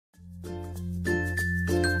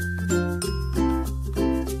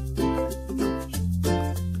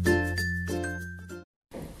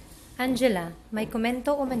Angela, may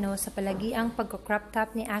komento umano sa palagiang pagko-crop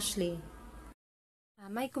top ni Ashley.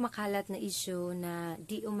 May kumakalat na issue na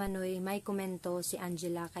di umano'y may komento si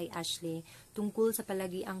Angela kay Ashley tungkol sa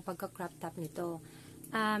palagiang pagko-crop top nito.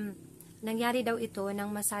 Nangyari daw ito nang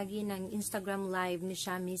masagi ng Instagram live ni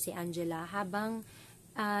Shami si Angela habang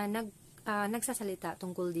nagsasalita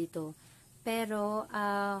tungkol dito. Pero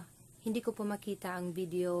hindi ko po makita ang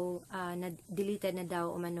video na deleted na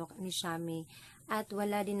daw umano ni Shami at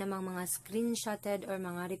wala din namang mga screenshotted or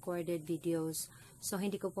mga recorded videos. So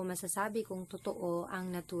hindi ko po masasabi kung totoo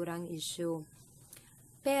ang naturang issue.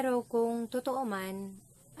 Pero kung totoo man,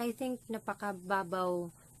 I think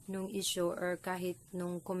napakababaw nung issue or kahit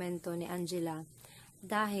nung komento ni Angela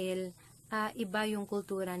dahil iba yung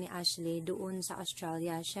kultura ni Ashley doon sa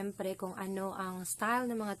Australia. Syempre kung ano ang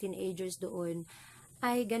style ng mga teenagers doon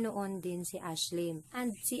ay ganoon din si Ashley.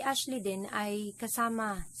 And si Ashley din ay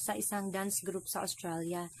kasama sa isang dance group sa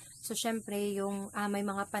Australia. So syempre yung may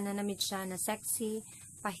mga pananamit siya na sexy,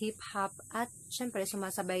 pa-hip-hop at syempre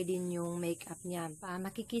sumasabay din yung makeup niya.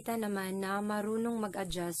 Makikita naman na marunong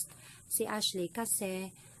mag-adjust si Ashley kasi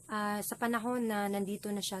sa panahon na nandito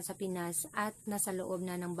na siya sa Pinas at nasa loob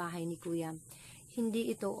na ng bahay ni Kuya, hindi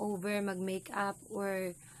ito over mag-makeup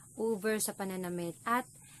or over sa pananamit at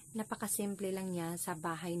napakasimple lang niya sa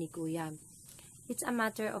bahay ni Kuya. It's a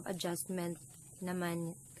matter of adjustment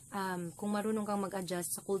naman. Kung marunong kang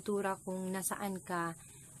mag-adjust sa kultura kung nasaan ka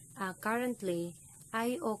currently,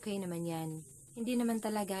 ay okay naman yan. Hindi naman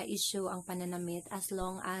talaga issue ang pananamit as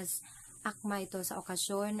long as akma ito sa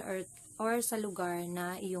okasyon or sa lugar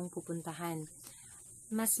na iyong pupuntahan.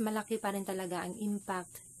 Mas malaki pa rin talaga ang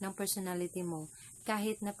impact ng personality mo.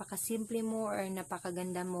 Kahit napakasimple mo or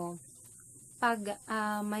napakaganda mo, pag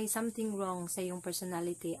may something wrong sa iyong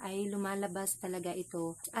personality ay lumalabas talaga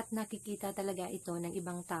ito at nakikita talaga ito ng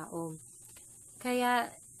ibang tao. Kaya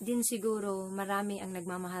din siguro marami ang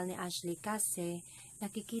nagmamahal ni Ashley kasi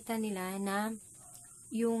nakikita nila na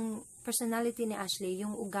yung personality ni Ashley,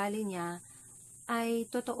 yung ugali niya ay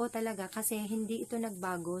totoo talaga kasi hindi ito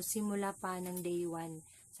nagbago simula pa ng day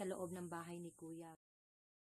 1 sa loob ng bahay ni Kuya.